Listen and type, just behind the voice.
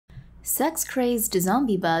Sex-crazed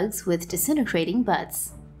zombie bugs with disintegrating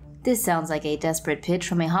butts. This sounds like a desperate pitch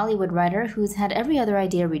from a Hollywood writer who's had every other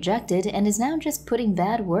idea rejected and is now just putting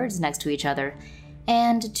bad words next to each other.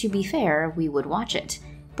 And to be fair, we would watch it.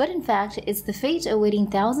 But in fact, it's the fate awaiting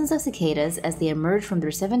thousands of cicadas as they emerge from their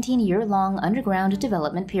 17-year-long underground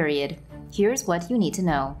development period. Here's what you need to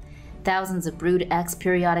know. Thousands of brood X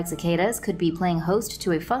periodic cicadas could be playing host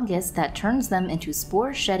to a fungus that turns them into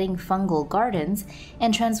spore-shedding fungal gardens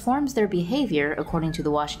and transforms their behavior, according to the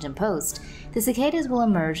Washington Post. The cicadas will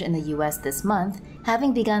emerge in the U.S. this month,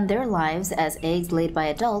 having begun their lives as eggs laid by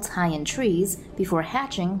adults high in trees, before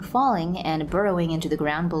hatching, falling, and burrowing into the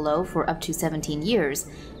ground below for up to 17 years,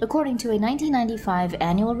 according to a 1995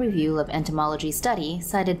 Annual Review of Entomology study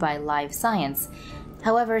cited by Live Science.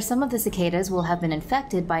 However, some of the cicadas will have been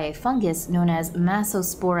infected by a fungus known as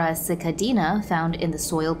Massospora cicadina found in the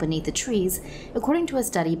soil beneath the trees, according to a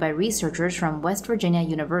study by researchers from West Virginia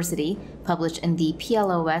University, published in the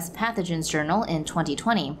PLOS Pathogens journal in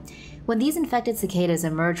 2020. When these infected cicadas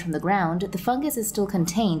emerge from the ground, the fungus is still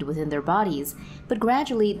contained within their bodies, but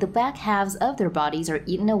gradually the back halves of their bodies are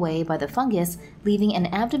eaten away by the fungus, leaving an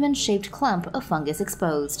abdomen-shaped clump of fungus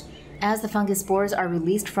exposed. As the fungus spores are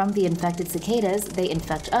released from the infected cicadas, they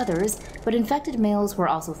infect others, but infected males were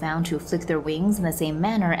also found to flick their wings in the same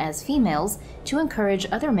manner as females to encourage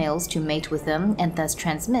other males to mate with them and thus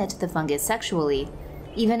transmit the fungus sexually.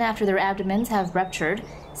 Even after their abdomens have ruptured,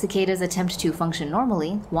 cicadas attempt to function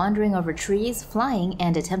normally, wandering over trees, flying,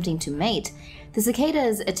 and attempting to mate. The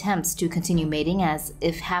cicadas' attempts to continue mating as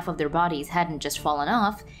if half of their bodies hadn't just fallen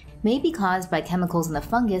off may be caused by chemicals in the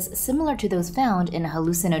fungus similar to those found in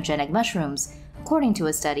hallucinogenic mushrooms, according to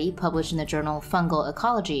a study published in the journal Fungal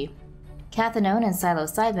Ecology. Cathinone and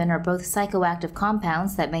psilocybin are both psychoactive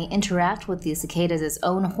compounds that may interact with the cicadas'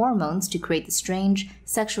 own hormones to create the strange,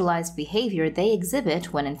 sexualized behavior they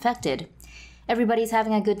exhibit when infected. Everybody's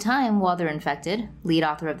having a good time while they're infected, lead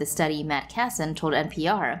author of the study Matt Casson told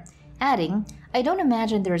NPR, adding, "I don't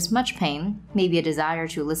imagine there's much pain, maybe a desire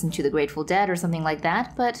to listen to the Grateful Dead or something like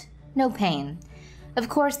that, but no pain." Of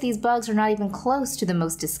course, these bugs are not even close to the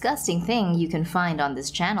most disgusting thing you can find on this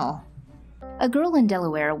channel. A girl in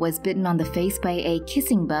Delaware was bitten on the face by a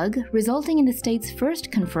kissing bug, resulting in the state's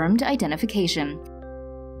first confirmed identification.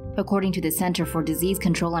 According to the Center for Disease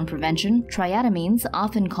Control and Prevention, triatomines,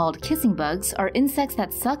 often called kissing bugs, are insects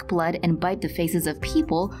that suck blood and bite the faces of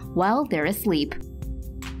people while they're asleep.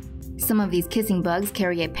 Some of these kissing bugs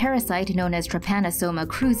carry a parasite known as Trypanosoma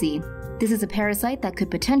cruzi. This is a parasite that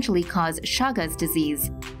could potentially cause Chagas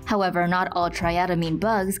disease. However, not all triatomine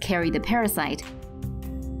bugs carry the parasite.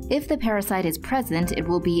 If the parasite is present, it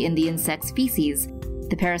will be in the insect's feces.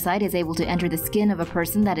 The parasite is able to enter the skin of a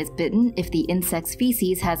person that is bitten if the insect's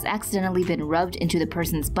feces has accidentally been rubbed into the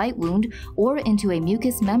person's bite wound or into a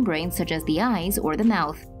mucous membrane such as the eyes or the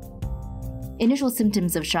mouth. Initial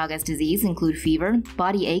symptoms of Chagas disease include fever,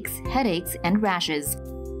 body aches, headaches, and rashes.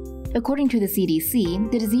 According to the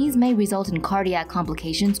CDC, the disease may result in cardiac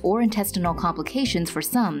complications or intestinal complications for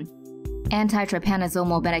some.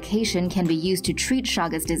 Anti-trypanosomal medication can be used to treat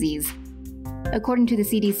Chagas disease. According to the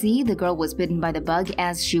CDC, the girl was bitten by the bug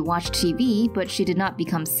as she watched TV, but she did not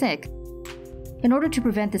become sick. In order to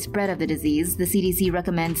prevent the spread of the disease, the CDC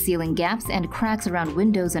recommends sealing gaps and cracks around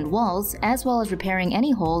windows and walls, as well as repairing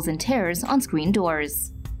any holes and tears on screen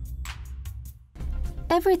doors.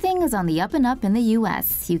 Everything is on the up and up in the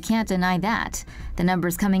US. You can't deny that. The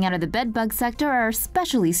numbers coming out of the bedbug sector are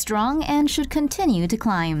especially strong and should continue to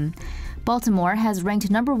climb. Baltimore has ranked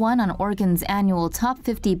 #1 on Oregon's annual Top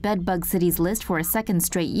 50 Bedbug Cities list for a second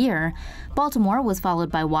straight year. Baltimore was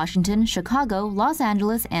followed by Washington, Chicago, Los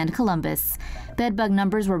Angeles, and Columbus. Bedbug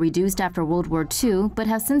numbers were reduced after World War II, but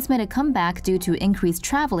have since made a comeback due to increased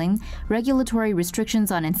traveling, regulatory restrictions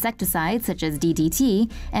on insecticides such as DDT,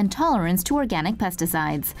 and tolerance to organic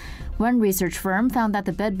pesticides. One research firm found that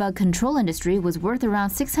the bedbug control industry was worth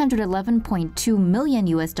around $611.2 million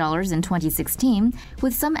in 2016,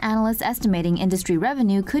 with some analysts estimating industry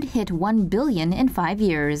revenue could hit $1 billion in 5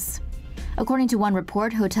 years. According to one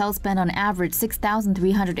report, hotels spend on average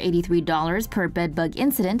 $6,383 per bedbug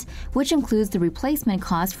incident, which includes the replacement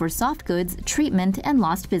cost for soft goods, treatment, and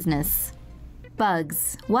lost business.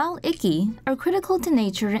 Bugs, while icky, are critical to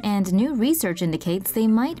nature, and new research indicates they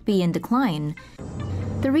might be in decline.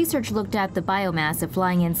 The research looked at the biomass of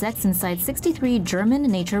flying insects inside 63 German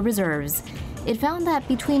nature reserves. It found that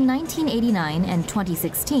between 1989 and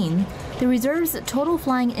 2016, the reserve's total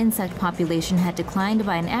flying insect population had declined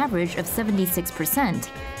by an average of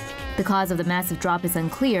 76%. The cause of the massive drop is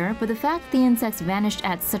unclear, but the fact the insects vanished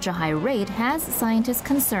at such a high rate has scientists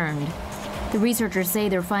concerned. The researchers say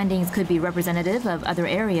their findings could be representative of other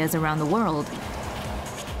areas around the world.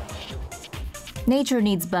 Nature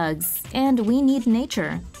needs bugs, and we need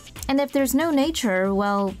nature. And if there's no nature,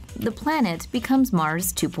 well, the planet becomes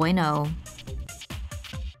Mars 2.0.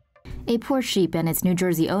 A poor sheep and its New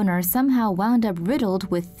Jersey owner somehow wound up riddled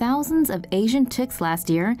with thousands of Asian ticks last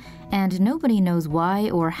year, and nobody knows why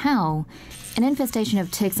or how. An infestation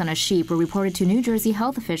of ticks on a sheep were reported to New Jersey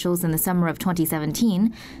health officials in the summer of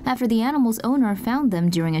 2017 after the animal's owner found them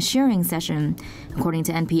during a shearing session. According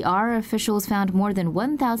to NPR, officials found more than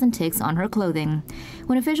 1,000 ticks on her clothing.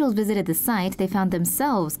 When officials visited the site, they found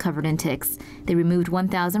themselves covered in ticks. They removed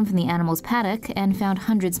 1,000 from the animal's paddock and found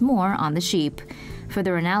hundreds more on the sheep.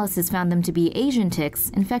 Further analysis found them to be Asian ticks,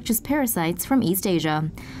 infectious parasites from East Asia.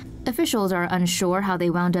 Officials are unsure how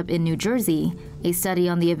they wound up in New Jersey. A study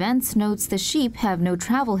on the events notes the sheep have no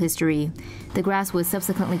travel history. The grass was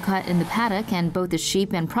subsequently cut in the paddock, and both the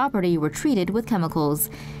sheep and property were treated with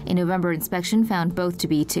chemicals. A November inspection found both to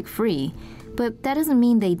be tick-free. But that doesn't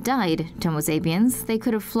mean they died, Tomo sapiens. They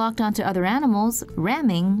could have flocked onto other animals,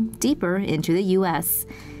 ramming deeper into the U.S.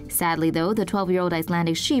 Sadly, though, the 12-year-old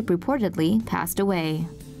Icelandic sheep reportedly passed away.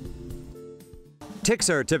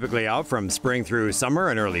 Ticks are typically out from spring through summer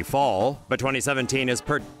and early fall, but 2017 is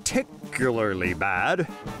particularly bad,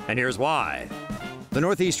 and here's why. The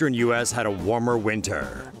northeastern U.S. had a warmer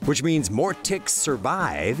winter, which means more ticks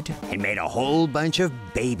survived and made a whole bunch of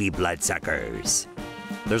baby bloodsuckers.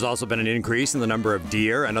 There's also been an increase in the number of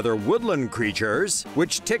deer and other woodland creatures,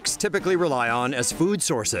 which ticks typically rely on as food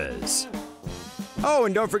sources. Oh,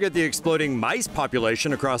 and don't forget the exploding mice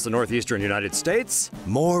population across the northeastern United States.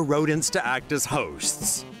 More rodents to act as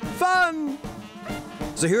hosts. Fun!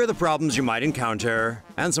 So here are the problems you might encounter,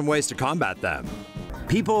 and some ways to combat them.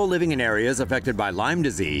 People living in areas affected by Lyme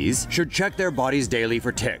disease should check their bodies daily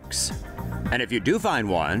for ticks. And if you do find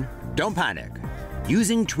one, don't panic.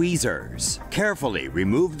 Using tweezers, carefully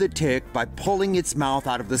remove the tick by pulling its mouth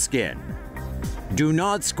out of the skin. Do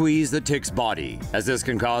not squeeze the tick's body, as this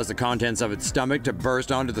can cause the contents of its stomach to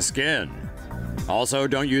burst onto the skin. Also,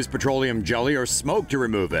 don't use petroleum jelly or smoke to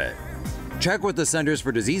remove it. Check with the Centers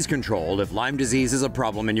for Disease Control if Lyme disease is a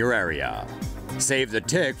problem in your area. Save the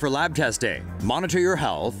tick for lab testing, monitor your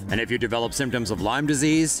health, and if you develop symptoms of Lyme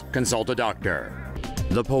disease, consult a doctor.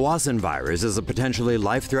 The Powassan virus is a potentially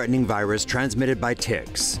life-threatening virus transmitted by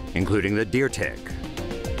ticks, including the deer tick.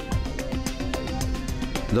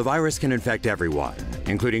 The virus can infect everyone,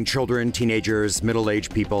 including children, teenagers,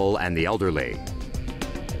 middle-aged people, and the elderly.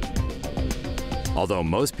 Although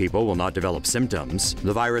most people will not develop symptoms,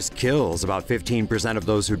 the virus kills about 15% of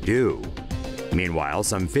those who do. Meanwhile,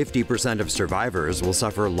 some 50% of survivors will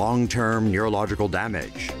suffer long-term neurological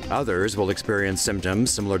damage. Others will experience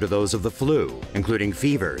symptoms similar to those of the flu, including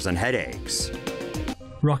fevers and headaches.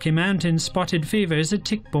 Rocky Mountain spotted fever is a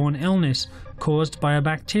tick-borne illness caused by a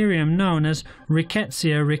bacterium known as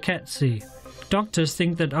Rickettsia rickettsii. Doctors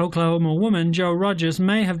think that Oklahoma woman Jo Rogers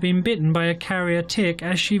may have been bitten by a carrier tick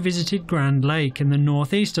as she visited Grand Lake in the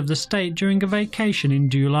northeast of the state during a vacation in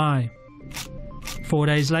July. 4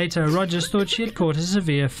 days later, Rogers thought she had caught a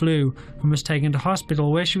severe flu and was taken to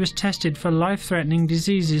hospital, where she was tested for life-threatening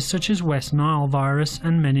diseases such as West Nile virus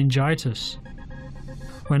and meningitis.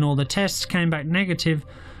 When all the tests came back negative,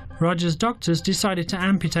 Rogers' doctors decided to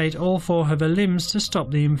amputate all 4 of her limbs to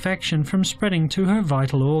stop the infection from spreading to her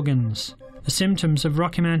vital organs. The symptoms of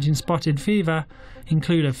Rocky Mountain spotted fever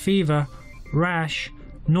include a fever, rash,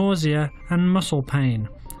 nausea, and muscle pain.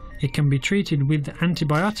 It can be treated with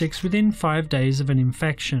antibiotics within 5 days of an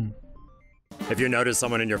infection. If you notice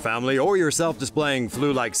someone in your family or yourself displaying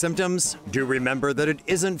flu-like symptoms, do remember that it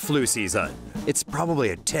isn't flu season. It's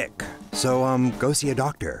probably a tick, so go see a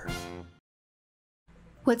doctor.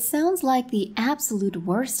 What sounds like the absolute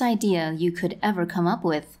worst idea you could ever come up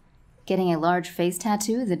with? Getting a large face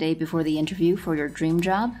tattoo the day before the interview for your dream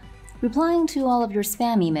job? Replying to all of your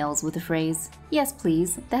spam emails with the phrase, "Yes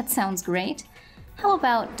please, that sounds great"? How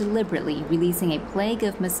about deliberately releasing a plague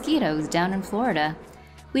of mosquitoes down in Florida?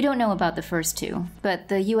 We don't know about the first two, but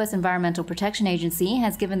the U.S. Environmental Protection Agency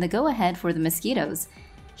has given the go-ahead for the mosquitoes.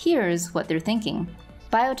 Here's what they're thinking.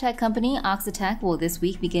 Biotech company Oxitec will this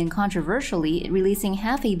week begin controversially releasing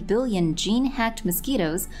 500 million gene-hacked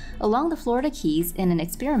mosquitoes along the Florida Keys in an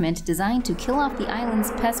experiment designed to kill off the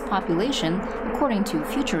island's pest population, according to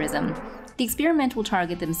Futurism. The experiment will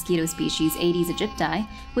target the mosquito species Aedes aegypti,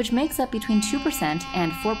 which makes up between 2%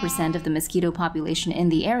 and 4% of the mosquito population in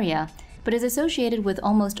the area, but is associated with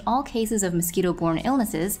almost all cases of mosquito-borne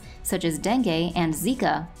illnesses such as dengue and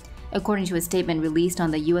Zika. According to a statement released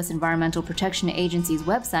on the U.S. Environmental Protection Agency's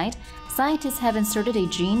website, scientists have inserted a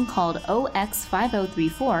gene called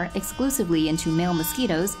OX5034 exclusively into male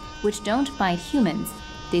mosquitoes, which don't bite humans.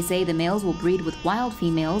 They say the males will breed with wild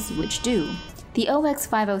females, which do. The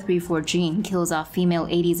OX5034 gene kills off female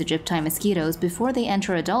Aedes aegypti mosquitoes before they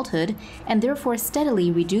enter adulthood and therefore steadily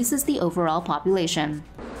reduces the overall population.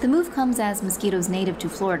 The move comes as mosquitoes native to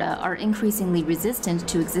Florida are increasingly resistant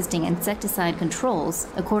to existing insecticide controls,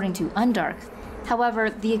 according to Undark. However,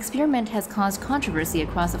 the experiment has caused controversy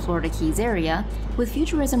across the Florida Keys area, with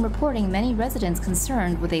Futurism reporting many residents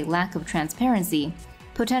concerned with a lack of transparency.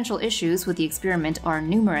 Potential issues with the experiment are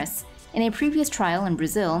numerous. In a previous trial in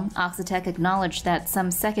Brazil, Oxitec acknowledged that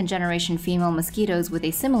some second-generation female mosquitoes with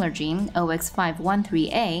a similar gene,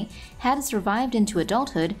 OX513A, had survived into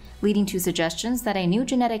adulthood, leading to suggestions that a new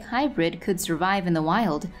genetic hybrid could survive in the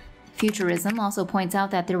wild. Futurism also points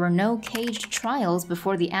out that there were no caged trials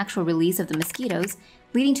before the actual release of the mosquitoes,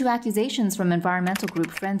 leading to accusations from environmental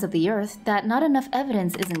group Friends of the Earth that not enough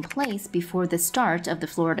evidence is in place before the start of the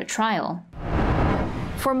Florida trial.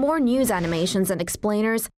 For more news animations and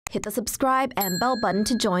explainers, hit the subscribe and bell button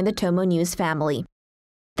to join the TomoNews family.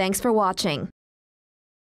 Thanks for watching.